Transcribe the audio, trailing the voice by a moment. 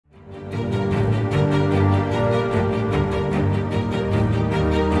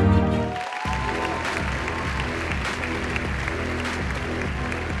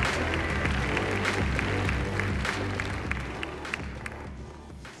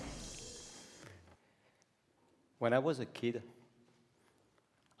When I was a kid,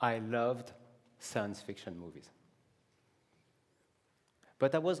 I loved science fiction movies.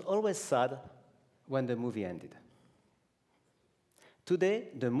 But I was always sad when the movie ended. Today,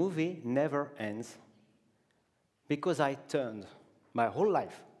 the movie never ends because I turned my whole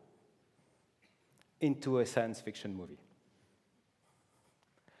life into a science fiction movie.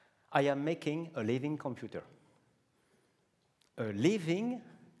 I am making a living computer. A living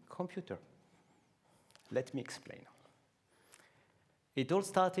computer. Let me explain. It all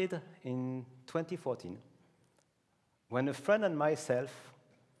started in 2014 when a friend and myself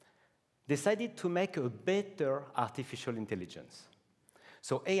decided to make a better artificial intelligence.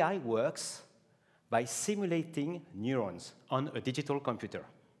 So AI works by simulating neurons on a digital computer.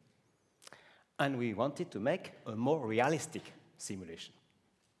 And we wanted to make a more realistic simulation.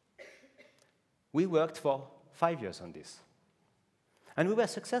 We worked for 5 years on this. And we were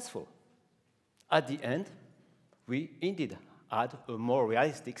successful. At the end, we indeed had a more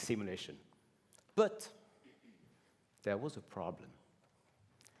realistic simulation. But there was a problem.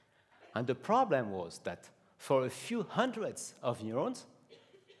 And the problem was that for a few hundreds of neurons,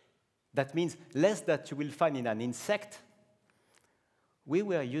 that means less that you will find in an insect, we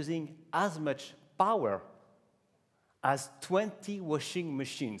were using as much power as 20 washing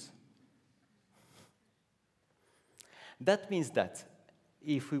machines. That means that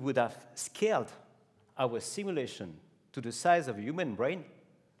if we would have scaled our simulation to the size of a human brain,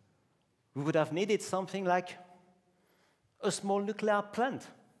 we would have needed something like a small nuclear plant.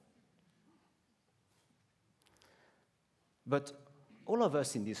 But all of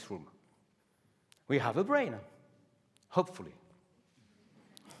us in this room, we have a brain, hopefully.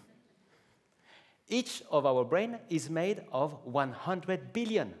 Each of our brain is made of 100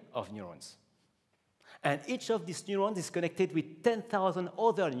 billion of neurons. And each of these neurons is connected with 10,000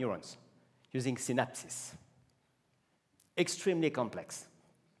 other neurons using synapses. Extremely complex.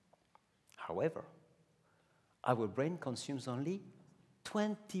 However, our brain consumes only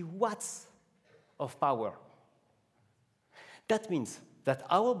 20 watts of power. That means that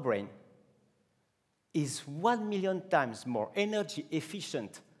our brain is 1 million times more energy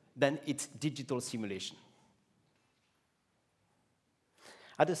efficient than its digital simulation.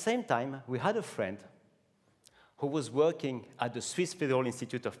 At the same time, we had a friend who was working at the Swiss Federal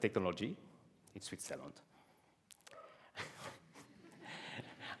Institute of Technology in Switzerland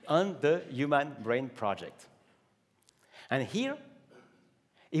on the Human Brain Project. And here,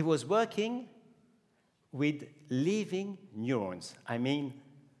 he was working with living neurons. I mean,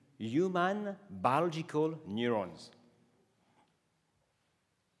 human biological neurons.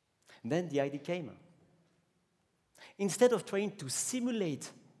 Then the idea came. Instead of trying to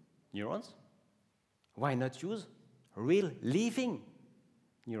simulate neurons, why not use real living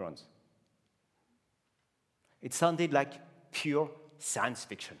neurons? It sounded like pure science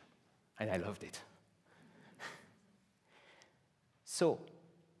fiction, and I loved it. So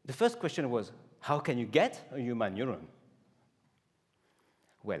the first question was, how can you get a human neuron?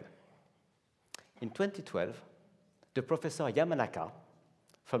 Well, in 2012, the professor Yamanaka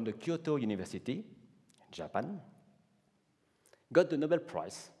from the Kyoto University in Japan got the Nobel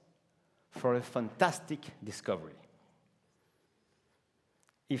Prize for a fantastic discovery.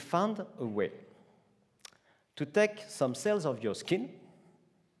 He found a way to take some cells of your skin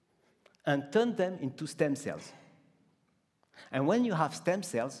and turn them into stem cells. And when you have stem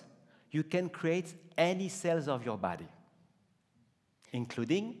cells, you can create any cells of your body,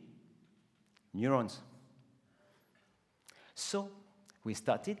 including neurons. So we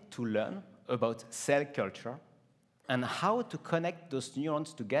started to learn about cell culture and how to connect those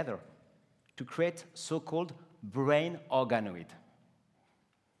neurons together to create so-called brain organoid.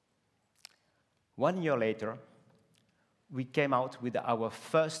 1 year later, we came out with our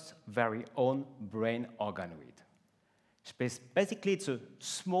first very own brain organoid. Basically, it's a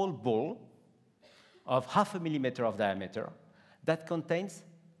small ball of 0.5 millimeter of diameter that contains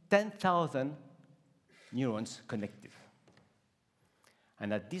 10,000 neurons connected.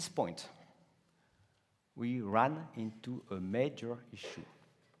 And at this point, we ran into a major issue.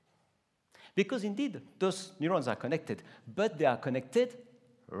 Because indeed, those neurons are connected, but they are connected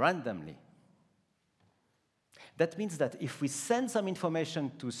randomly. That means that if we send some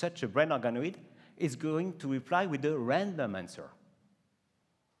information to such a brain organoid, it's going to reply with a random answer.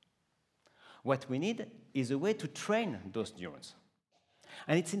 What we need is a way to train those neurons.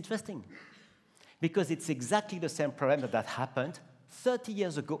 And it's interesting, because it's exactly the same problem that happened 30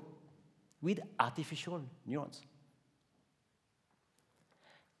 years ago with artificial neurons.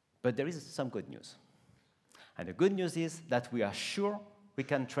 But there is some good news. And the good news is that we are sure we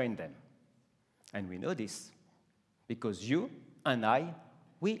can train them. And we know this because you and I,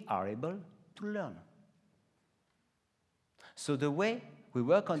 we are able to learn. So the way we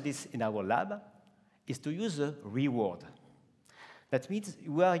work on this in our lab is to use a reward. That means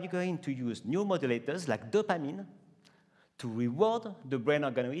we are going to use neuromodulators like dopamine to reward the brain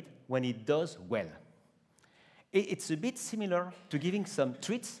organoid when it does well. It's a bit similar to giving some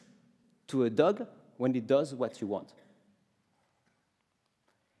treats to a dog when it does what you want.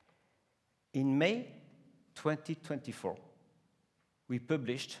 In May 2024, we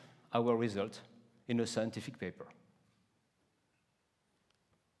published our result in a scientific paper.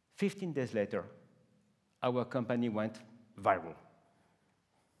 15 days later, our company went viral.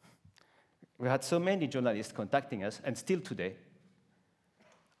 We had so many journalists contacting us, and still today,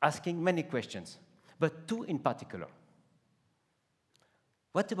 asking many questions, but two in particular.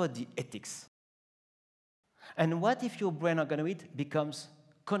 What about the ethics? And what if your brain organoid becomes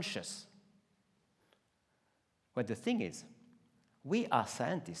conscious? Well, the thing is, we are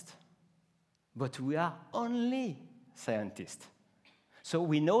scientists, but we are only scientists. So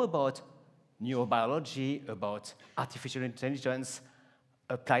we know about neurobiology, about artificial intelligence,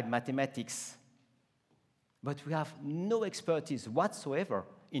 applied mathematics, but we have no expertise whatsoever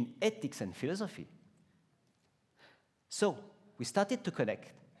in ethics and philosophy. So we started to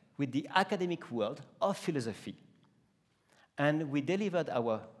connect with the academic world of philosophy, and we delivered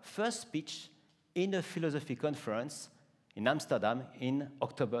our first speech in a philosophy conference in Amsterdam in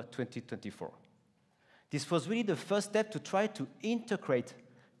October 2024. This was really the first step to try to integrate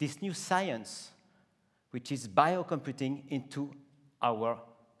this new science, which is biocomputing, into our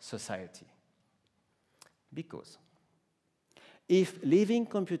society. Because if living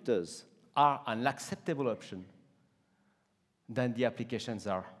computers are an acceptable option, then the applications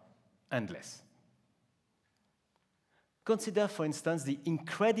are endless. Consider, for instance, the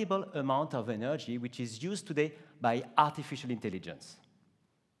incredible amount of energy which is used today by artificial intelligence.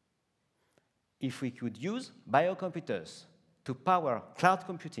 If we could use biocomputers to power cloud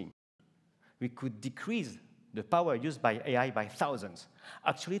computing, we could decrease the power used by AI by thousands,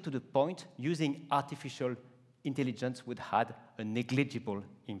 actually to the point using artificial intelligence would have a negligible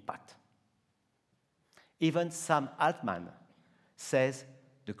impact. Even Sam Altman says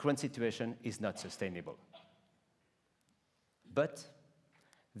the current situation is not sustainable. But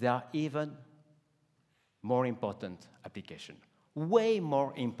there are even more important applications, way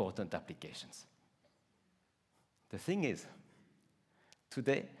more important applications. The thing is,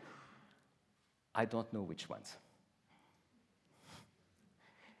 today, I don't know which ones.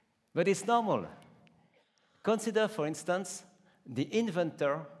 But it's normal. Consider, for instance, the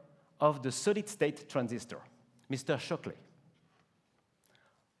inventor of the solid-state transistor, Mr. Shockley.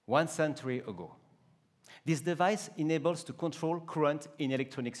 1 century ago. This device enables to control current in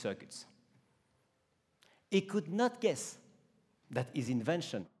electronic circuits. He could not guess that his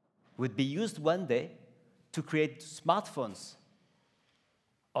invention would be used one day to create smartphones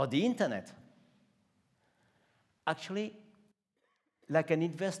or the internet. Actually, like an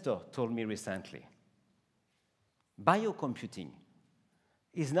investor told me recently, biocomputing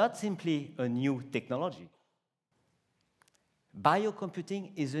is not simply a new technology.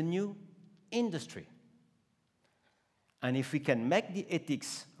 Biocomputing is a new industry. And if we can make the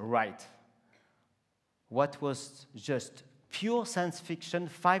ethics right, what was just pure science fiction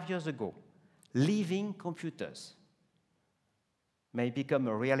 5 years ago, living computers, may become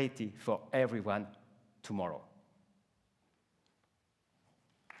a reality for everyone tomorrow.